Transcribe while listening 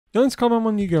Duelist Cup, I'm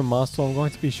on Yu-Gi-Oh! Master. I'm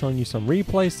going to be showing you some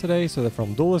replays today. So they're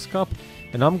from Duelist Cup.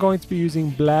 And I'm going to be using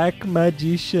Black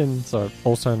Magician, so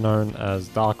also known as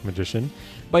Dark Magician.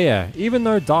 But yeah, even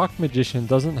though Dark Magician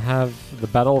doesn't have the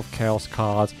Battle of Chaos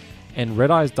cards and Red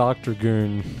Eye's Dark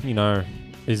Dragoon, you know,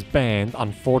 is banned,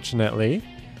 unfortunately,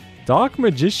 Dark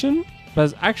Magician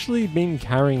has actually been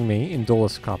carrying me in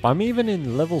Duelist Cup. I'm even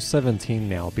in level 17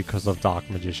 now because of Dark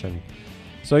Magician.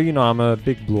 So, you know, I'm a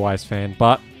big Blue Eyes fan,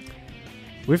 but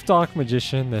with Dark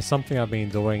Magician, there's something I've been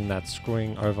doing that's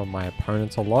screwing over my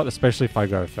opponents a lot, especially if I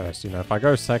go first. You know, if I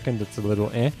go second, it's a little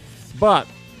eh. But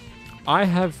I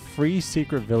have 3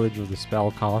 Secret Village of the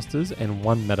Spellcasters and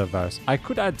 1 Metaverse. I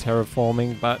could add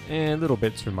Terraforming, but a little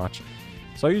bit too much.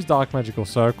 So I used Dark Magical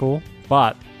Circle,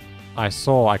 but I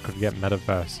saw I could get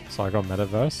Metaverse. So I got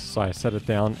Metaverse, so I set it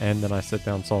down, and then I set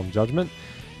down Solemn Judgment.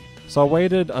 So I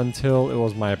waited until it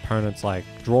was my opponent's like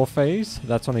draw phase.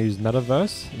 That's when I used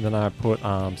Metaverse, and then I put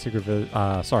Secret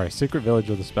Village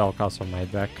of the Spellcaster on my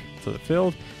deck to the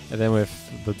field, and then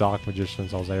with the Dark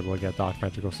Magicians, I was able to get Dark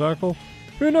Magical Circle.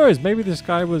 Who knows? Maybe this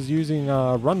guy was using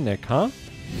Runick, huh?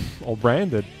 Or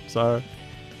branded. So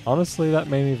honestly, that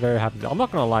made me very happy. I'm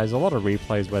not gonna lie, there's a lot of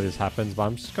replays where this happens, but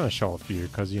I'm just gonna show a few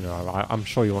because you know I'm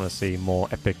sure you want to see more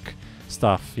epic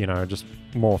stuff. You know, just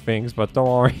more things. But don't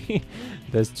worry.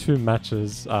 There's 2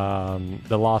 matches,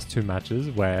 the last 2 matches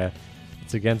where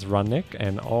it's against Runick,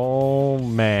 and oh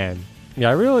man.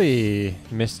 Yeah, I really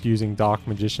missed using Dark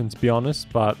Magician, to be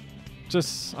honest, but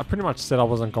I pretty much said I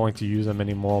wasn't going to use them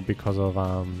anymore because of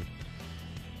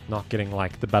not getting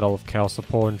like the Battle of Chaos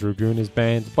support, and Dragoon is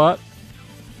banned. But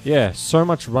yeah, so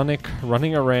much Runick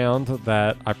running around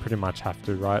that I pretty much have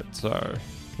to, right? So,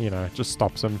 you know, it just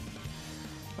stops him.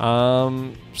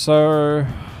 So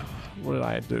what did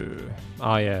I do?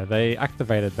 Oh yeah, they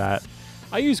activated that.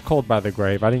 I used Called by the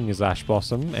Grave. I didn't use Ash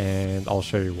Blossom, and I'll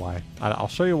show you why. I'll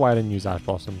show you why I didn't use Ash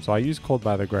Blossom. So I used Called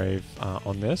by the Grave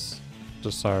on this,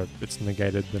 just so it's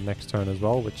negated the next turn as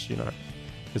well, which, you know,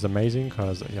 is amazing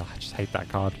because yeah, I just hate that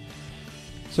card.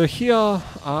 So here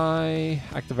I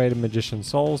activated Magician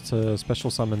Souls to special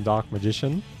summon Dark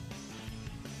Magician,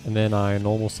 and then I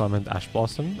normal summoned Ash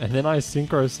Blossom, and then I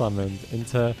synchro summoned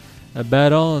into a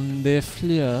Baron de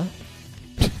Fleur.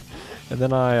 And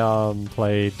then I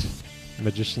played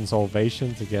Magician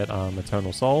Salvation to get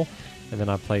Eternal Soul. And then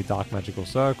I played Dark Magical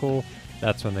Circle.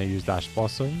 That's when they used Ash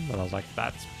Blossom. And I was like,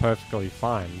 that's perfectly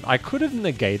fine. I could have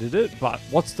negated it, but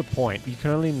what's the point? You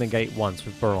can only negate once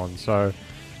with Baron. So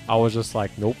I was just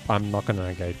like, nope, I'm not going to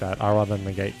negate that. I'd rather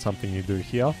negate something you do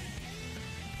here.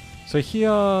 So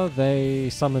here they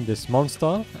summoned this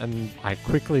monster, and I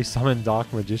quickly summoned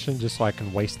Dark Magician just so I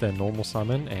can waste their normal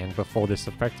summon and before this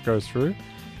effect goes through.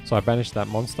 So I banished that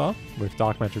monster with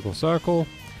Dark Magical Circle.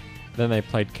 Then they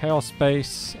played Chaos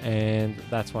Space, and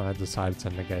that's when I decided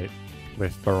to negate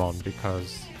with Baron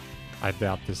because I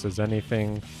doubt this is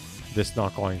anything. This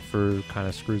not going through kind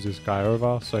of screws this guy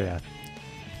over. So yeah.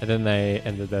 And then they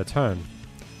ended their turn.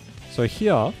 So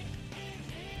here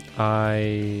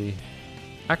I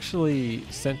actually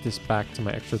sent this back to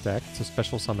my extra deck to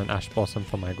special summon Ash Blossom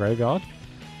from my graveyard.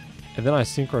 And then I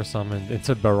synchro summoned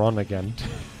into Baron again.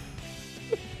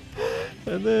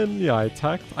 And then, yeah, I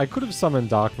attacked. I could have summoned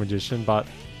Dark Magician, but,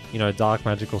 you know, Dark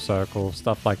Magical Circle,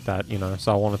 stuff like that, you know,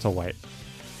 so I wanted to wait.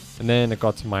 And then it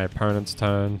got to my opponent's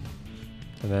turn.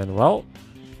 And then, well,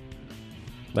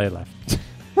 they left.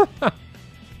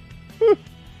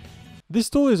 This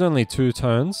duel is only 2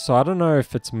 turns, so I don't know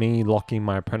if it's me locking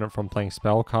my opponent from playing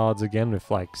spell cards again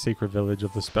with, like, Secret Village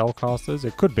of the Spellcasters.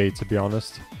 It could be, to be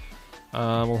honest.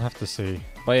 We'll have to see.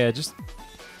 But yeah, just,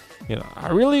 you know, I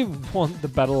really want the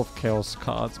Battle of Chaos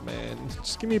cards, man.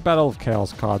 Just give me Battle of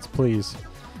Chaos cards, please.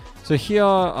 So here,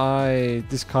 I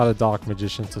discarded Dark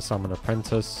Magician to summon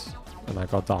Apprentice, and I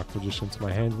got Dark Magician to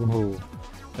my hand. Woohoo.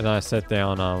 And then I set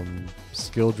down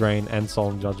Skill Drain and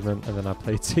Solemn Judgment, and then I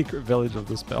played Secret Village of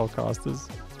the Spellcasters.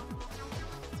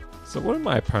 So what did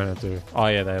my opponent do? Oh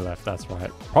yeah, they left, that's right.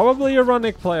 Probably a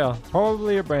Runick player,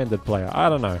 probably a branded player, I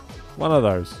don't know. One of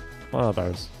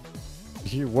those.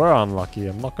 You were unlucky,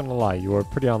 I'm not gonna lie, you were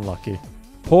pretty unlucky.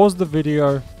 Pause the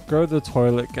video, go to the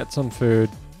toilet, get some food,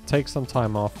 take some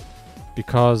time off,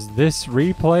 because this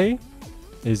replay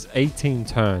is 18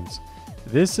 turns.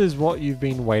 This is what you've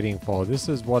been waiting for. This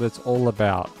is what it's all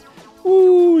about.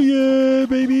 Ooh, yeah,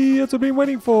 baby. That's what I've been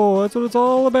waiting for. That's what it's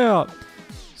all about.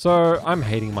 So, I'm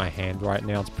hating my hand right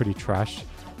now. It's pretty trash.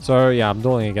 So, yeah, I'm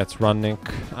dueling against Runick.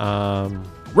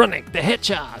 Runick the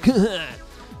Hedgehog.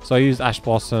 So, I used Ash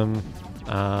Blossom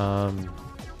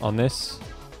on this.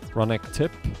 Runick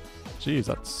tip. Jeez,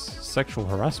 that's sexual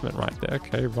harassment right there.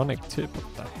 Okay, Runick tip.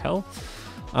 What the hell?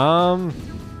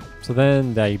 So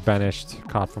then they banished a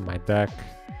card from my deck.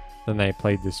 Then they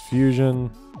played this fusion.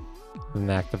 Then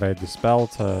they activated the spell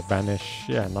to banish,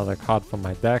 another card from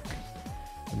my deck.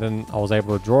 And then I was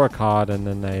able to draw a card, and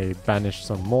then they banished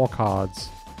some more cards.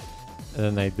 And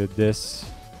then they did this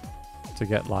to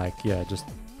get just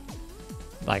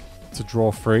to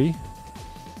draw 3.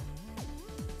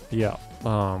 Yeah.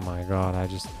 Oh my god,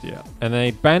 And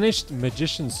they banished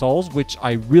Magician Souls, which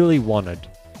I really wanted.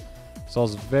 So I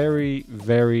was very,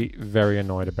 very, very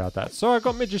annoyed about that. So I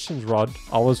got Magician's Rod.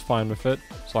 I was fine with it.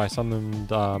 So I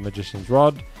summoned Magician's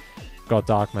Rod. Got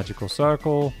Dark Magical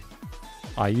Circle.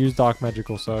 I used Dark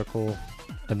Magical Circle.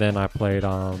 And then I played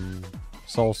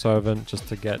Soul Servant just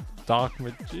to get Dark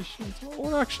Magician.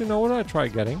 What did I try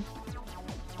getting?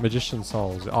 Magician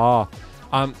Souls. No.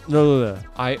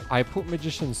 I put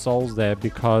Magician Souls there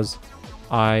because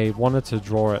I wanted to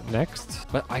draw it next.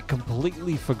 But I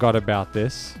completely forgot about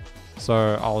this.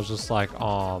 So I was just like,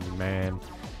 oh man.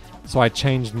 So I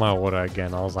changed my order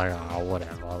again. I was like,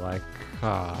 whatever.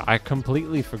 I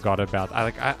completely forgot about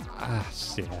that. That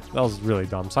was really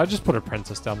dumb. So I just put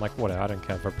Apprentice down. Like, whatever. I don't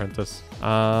care for Apprentice.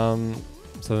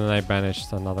 So then they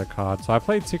banished another card. So I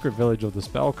played Secret Village of the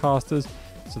Spellcasters.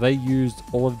 So they used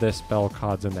all of their spell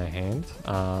cards in their hand.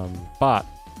 But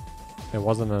it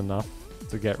wasn't enough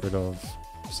to get rid of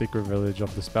Secret Village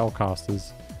of the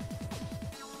Spellcasters.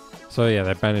 So yeah,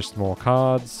 they banished more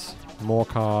cards.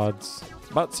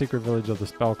 But Secret Village of the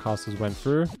Spellcasters went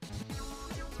through.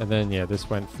 And then this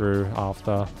went through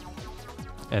after.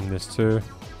 And this too.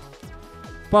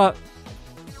 But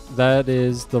that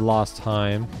is the last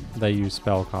time they use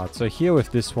spell cards. So here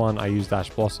with this one, I used Ash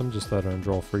Blossom just so I don't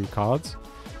draw 3 cards.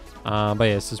 But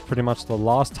this is pretty much the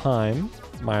last time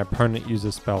my opponent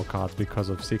uses spell cards because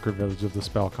of Secret Village of the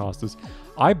Spellcasters.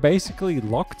 I basically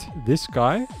locked this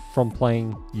guy from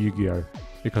playing Yu-Gi-Oh!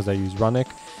 Because they use Runick.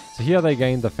 So here they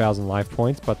gained 1,000 life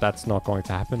points, but that's not going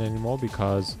to happen anymore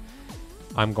because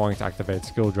I'm going to activate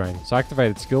Skill Drain. So I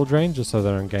activated Skill Drain just so they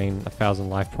don't gain 1,000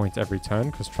 life points every turn,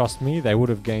 because trust me, they would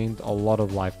have gained a lot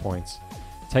of life points.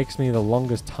 It takes me the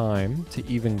longest time to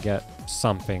even get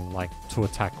something to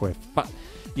attack with. But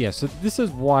yeah, so this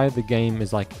is why the game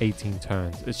is 18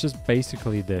 turns. It's just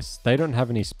basically this. They don't have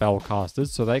any spellcasters,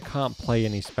 so they can't play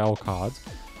any spell cards.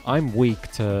 I'm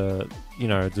weak to,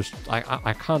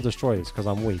 I can't destroy this because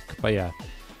I'm weak. But yeah,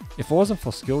 if it wasn't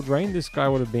for Skill Drain, this guy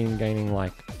would have been gaining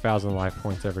 1,000 life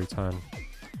points every turn.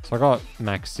 So I got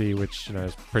Maxi, which,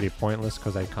 is pretty pointless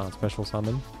because they can't special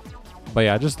summon. But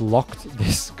yeah, I just locked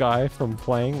this guy from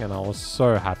playing and I was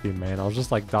so happy, man. I was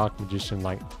just Dark Magician,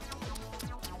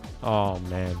 oh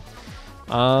man.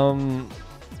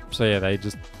 So yeah, they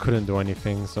just couldn't do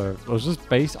anything. So I was just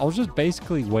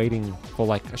basically waiting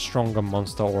for a stronger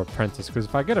monster or Apprentice, because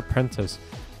if I get Apprentice,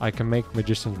 I can make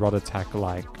Magician's Rod attack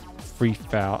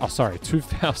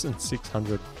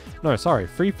 2,600. No, sorry,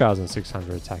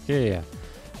 3,600 attack. Yeah.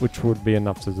 Which would be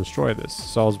enough to destroy this.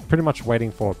 So I was pretty much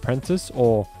waiting for Apprentice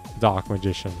or Dark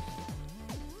Magician.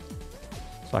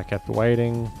 So I kept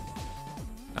waiting.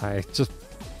 I just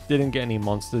didn't get any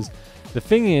monsters. The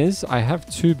thing is, I have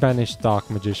 2 banished Dark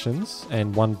Magicians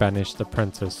and 1 banished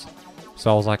Apprentice.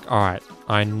 So I was like, alright,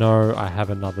 I know I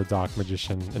have another Dark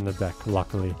Magician in the deck,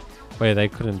 luckily. But yeah, they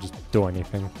couldn't just do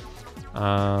anything.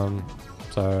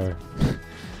 So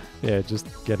yeah, just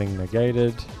getting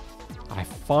negated. I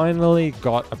finally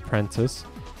got Apprentice.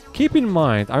 Keep in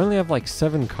mind, I only have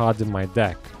 7 cards in my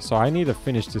deck, so I need to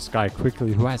finish this guy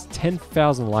quickly who has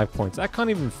 10,000 life points. That can't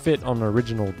even fit on an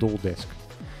original dual disc.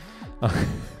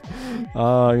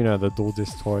 The dual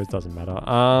disc toys, doesn't matter.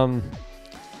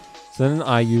 So then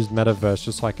I used Metaverse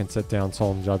just so I can set down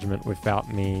Solemn Judgment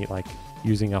without me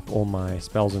using up all my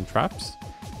spells and traps,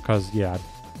 because yeah, I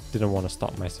didn't want to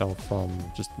stop myself from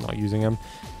just not using them.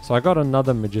 So I got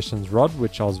another Magician's Rod,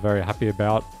 which I was very happy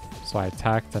about. So I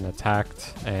attacked, and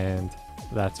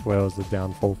that's where was the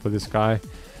downfall for this guy.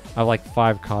 I have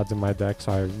 5 cards in my deck,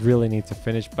 so I really need to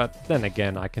finish. But then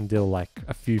again, I can deal a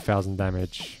few thousand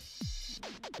damage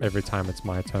every time it's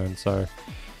my turn. So,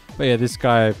 but yeah, this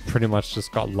guy pretty much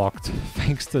just got locked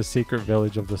thanks to Secret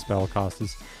Village of the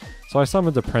Spellcasters. So I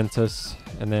summoned Apprentice,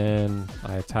 and then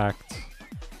I attacked,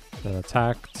 then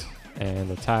attacked,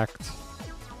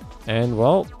 and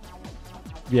well,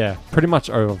 yeah, pretty much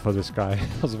over for this guy.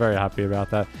 I was very happy about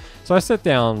that. So I set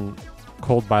down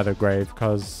Called by the Grave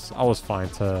because I was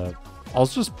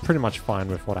just pretty much fine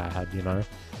with what I had,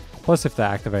 Plus, if they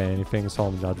activate anything,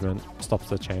 Solemn Judgment stops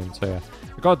the chain. So yeah,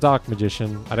 I got Dark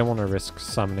Magician. I didn't want to risk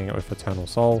summoning it with Eternal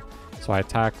Soul, so I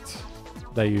attacked.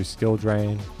 They used Skill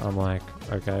Drain. I'm like,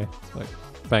 okay,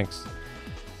 thanks.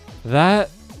 That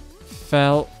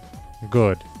felt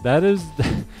Good. That is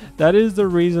that is the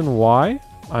reason why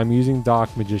I'm using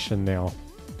Dark Magician now.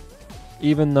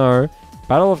 Even though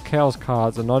Battle of Chaos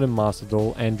cards are not in Master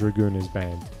Duel and Dragoon is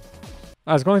banned.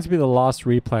 It's going to be the last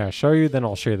replay I show you, then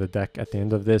I'll show you the deck at the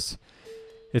end of this.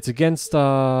 It's against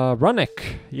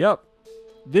Runick. Yep.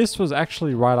 This was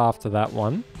actually right after that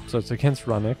one. So it's against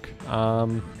Runick.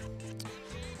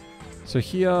 So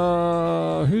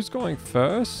here, who's going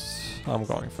first? I'm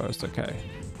going first, okay.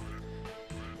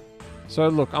 So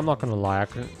look, I'm not going to lie.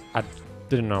 I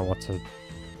didn't know what to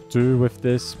do with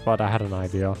this, but I had an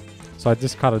idea. So I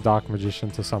discarded Dark Magician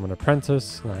to summon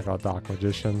Apprentice, and I got Dark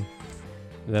Magician.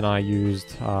 Then I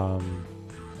used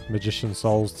Magician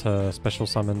Souls to special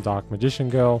summon Dark Magician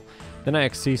Girl. Then I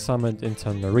XC summoned into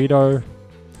Naruto.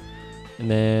 And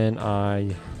then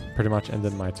I pretty much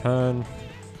ended my turn.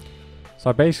 So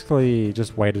I basically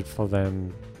just waited for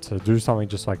them to do something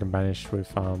just so I can banish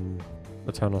with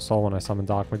Eternal Soul when I summoned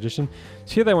Dark Magician.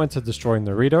 So here they went to destroy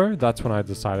Naruto. That's when I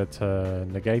decided to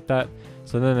negate that.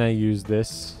 So then they used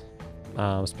this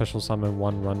special summon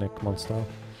one Runick monster.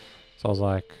 So I was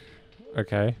like,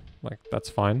 okay, like that's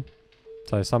fine.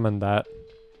 So I summoned that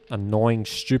annoying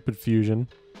stupid fusion.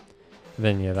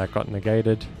 Then yeah, that got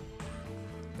negated.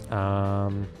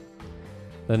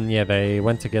 Then yeah, they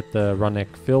went to get the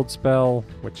Runick field spell,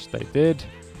 which they did.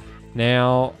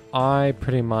 Now I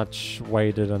pretty much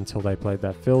waited until they played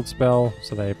that field spell,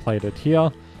 so they played it here.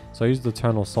 So I used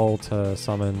Eternal Soul to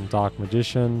summon Dark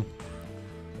Magician.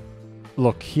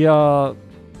 Look, here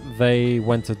they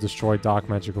went to destroy Dark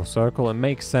Magical Circle. It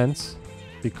makes sense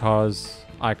because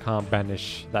I can't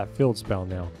banish that field spell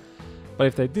now. But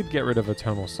if they did get rid of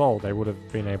Eternal Soul, they would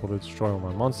have been able to destroy all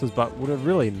my monsters, but would have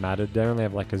really mattered. They only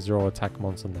have like a 0 attack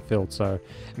monster in the field, so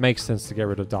it makes sense to get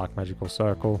rid of Dark Magical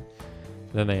Circle.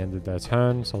 Then they ended their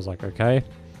turn, so I was like, okay.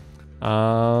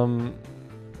 So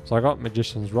I got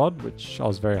Magician's Rod, which I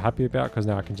was very happy about, because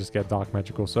now I can just get Dark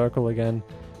Magical Circle again.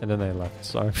 And then they left,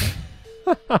 so...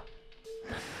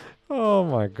 Oh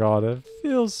my god, it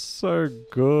feels so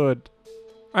good.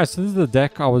 Alright, so this is the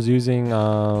deck I was using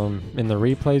in the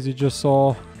replays you just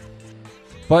saw.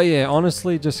 But yeah,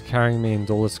 honestly, just carrying me in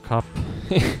Duelist Cup.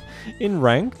 In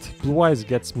Ranked, Blue Eyes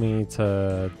gets me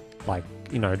to, like,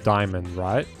 you know, Diamond,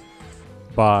 right?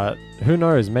 But who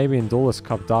knows, maybe in Duelist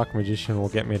Cup, Dark Magician will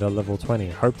get me to level 20,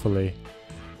 hopefully.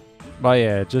 But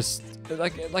yeah, just,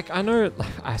 like I know,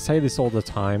 I say this all the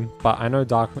time, but I know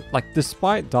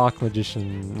despite Dark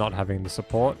Magician not having the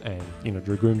support and, you know,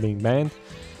 Dragoon being banned,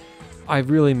 I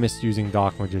really missed using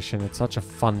Dark Magician. It's such a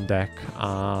fun deck.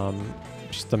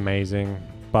 Just amazing.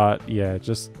 But yeah,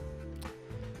 just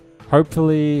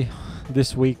hopefully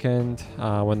this weekend,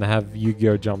 when they have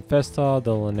Yu-Gi-Oh! Jump Festa,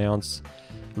 they'll announce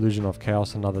Illusion of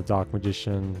Chaos and other Dark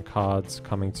Magician cards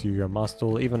coming to Yu-Gi-Oh! Master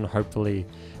Duel. Even hopefully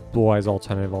Blue Eyes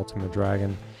Alternative Ultimate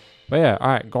Dragon. But yeah,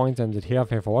 alright, going to end it here.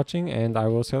 Thank you for watching, and I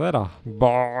will see you later.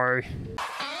 Bye!